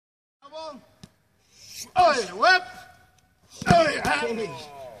Elbow. Hey, whip. Hey,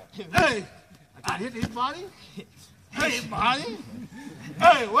 hey. I can hit his body. Hey, body.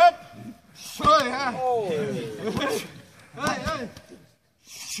 Hey, whip. Hey, hey. Hey, hey.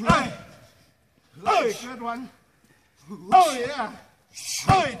 Hey. Hey, good one. Oh, yeah.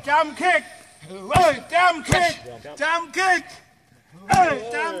 Hey, jump kick. Hey, jump kick. Jump kick. Hey,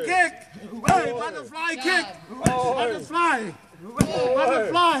 jump kick. Hey, butterfly kick. Butterfly.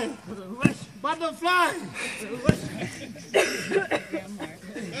 Butterfly. Butterfly.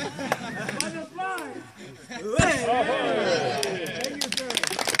 Butterfly. Hey. Thank you, sir.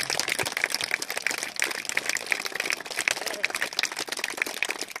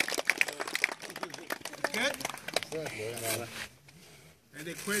 Good?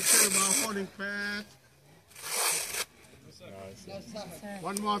 Any question about holding fast?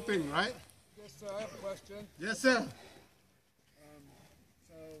 One more thing, right? Yes, sir. I have a question. Yes, sir.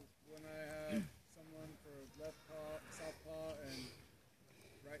 So when I have someone for left paw, southpaw, and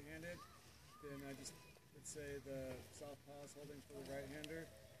right-handed, then I just would say the southpaw is holding for the right-hander.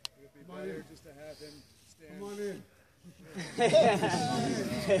 Would it be better just to have him stand? Come on in.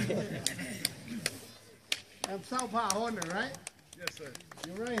 I'm southpaw holder, right? Yes, sir.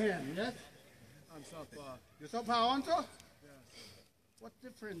 Your right hand, yes? I'm southpaw. Your southpaw also? Yeah. What's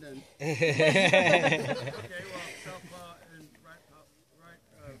different then? Okay, well, southpaw and right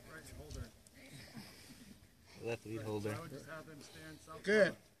holder. Left lead holder. So I would just have him stand southpaw.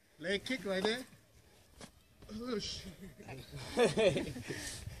 Good. Leg kick right there. Whoosh.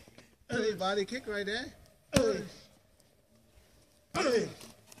 Hey, body kick right there. Hey. Hey.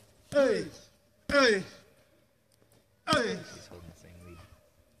 Hey. Hey. Hey. He's holding the same lead.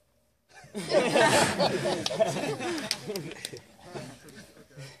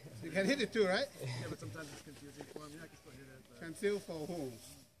 You can hit it too, right? Yeah, but sometimes it's confusing for me. I can still hit it. But Conceal for whom?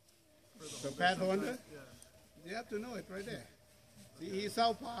 for the The pad holder? yeah. You have to know it right there. See, he's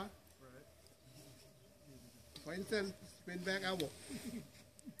southpaw. Right. For instance, spin back elbow.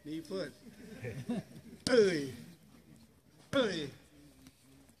 Knee first. Hey. Hey.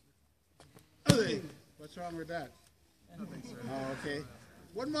 Hey. What's wrong with that? Nothing, sir. Oh, okay.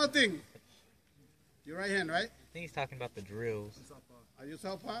 One more thing. Your right hand, right? I think he's talking about the drills. Southpaw. Are you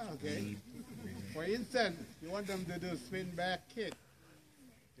southpaw? Okay. For instance, you want them to do spin back kick.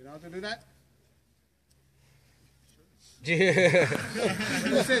 You know how to do that? Yeah.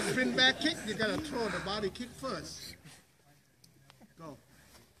 When you say spin back kick, you gotta throw the body kick first. Go.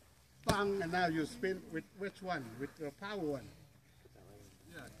 Bang, and now you spin with which one? With the power one.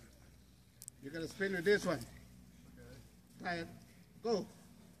 Yeah. You're gonna spin with this one. Try it. Go.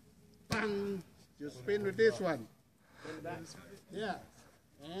 Bang. You spin with this one. Yeah.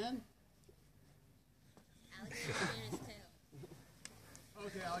 And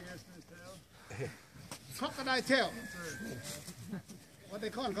Okay, alligator spin his tail. crocodile tail. What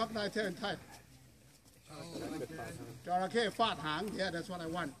they call crocodile tail in Thai? Jorake fat hang. Yeah, that's what I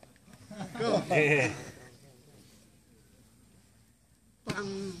want. Go. Bang.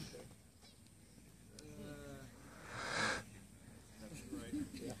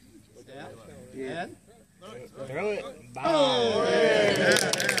 Yeah. And Throw it. Bye. oh, yeah.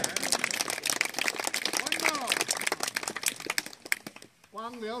 One more.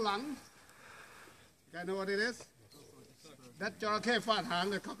 Quang liễu lẳng. You guys know what it is? That Jorake fat hang,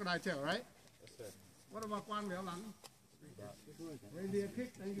 the crocodile tail, right? What about Quang liễu lẳng? Reindeer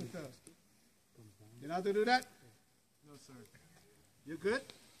kick. Thank you, sir. You know how to do that? No, sir. You good?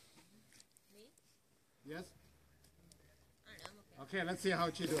 Me? Yes? I don't know, I'm Okay, let's see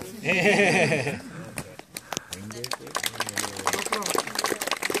how she does. Reindeer kick. No problem.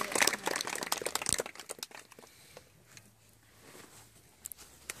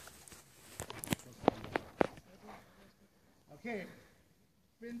 Okay.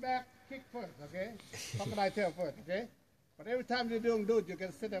 Spin back, kick first, okay? Crocodile tail first, okay? But every time you don't do it, you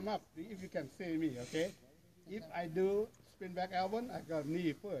can set them up if you can see me, okay? If I do spin back elbow, I got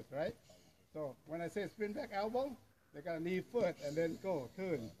knee first, right? So when I say spin back elbow, they got a knee first and then go,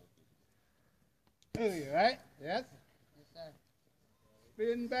 turn. Right? Yes?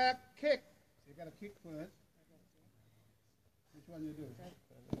 Spin back, kick. You gotta kick first. Which one you do?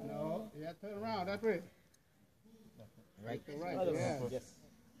 No, yeah, turn around that way. Right. To right, yeah.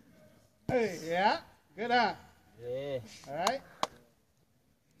 Hey, yeah, good huh? Yeah. All right.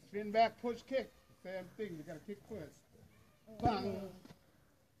 Spin back, push, kick. Same thing. You gotta kick first. Bang.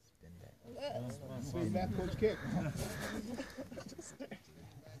 Spin back. Spin back, push, kick.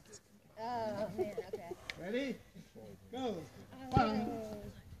 Oh, man, okay. Ready? Go. Bang.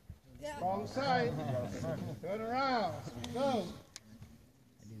 Wrong side. Turn around. Go.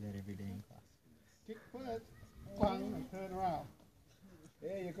 I do that every day. turn around.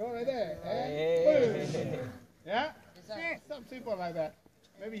 There you go, right there. And Hey. boom. Yeah? Something simple like that.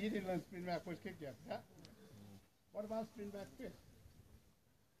 Maybe he didn't learn spin back push kick yet. Yeah? What about spin back twist?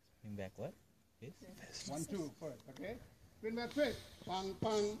 Bring back what? This? 1, 2 first, okay? Spin back twist. Pang,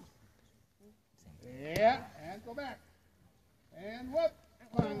 pang. Yeah, and go back. And whoop.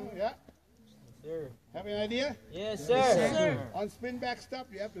 Pang, yeah. Sir. Have an idea? Yes, sir. On spin back stuff,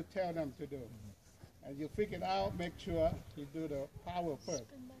 you have to tell them to do. And you figure it out, make sure you do the power first.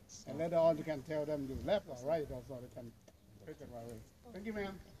 And later on, you can tell them do left or right also. They can pick it right away. Thank you,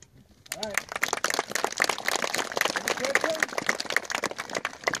 ma'am. All right. Any questions?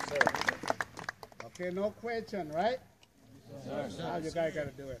 Okay, no question, right? Now you guys got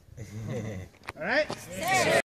to do it. All right?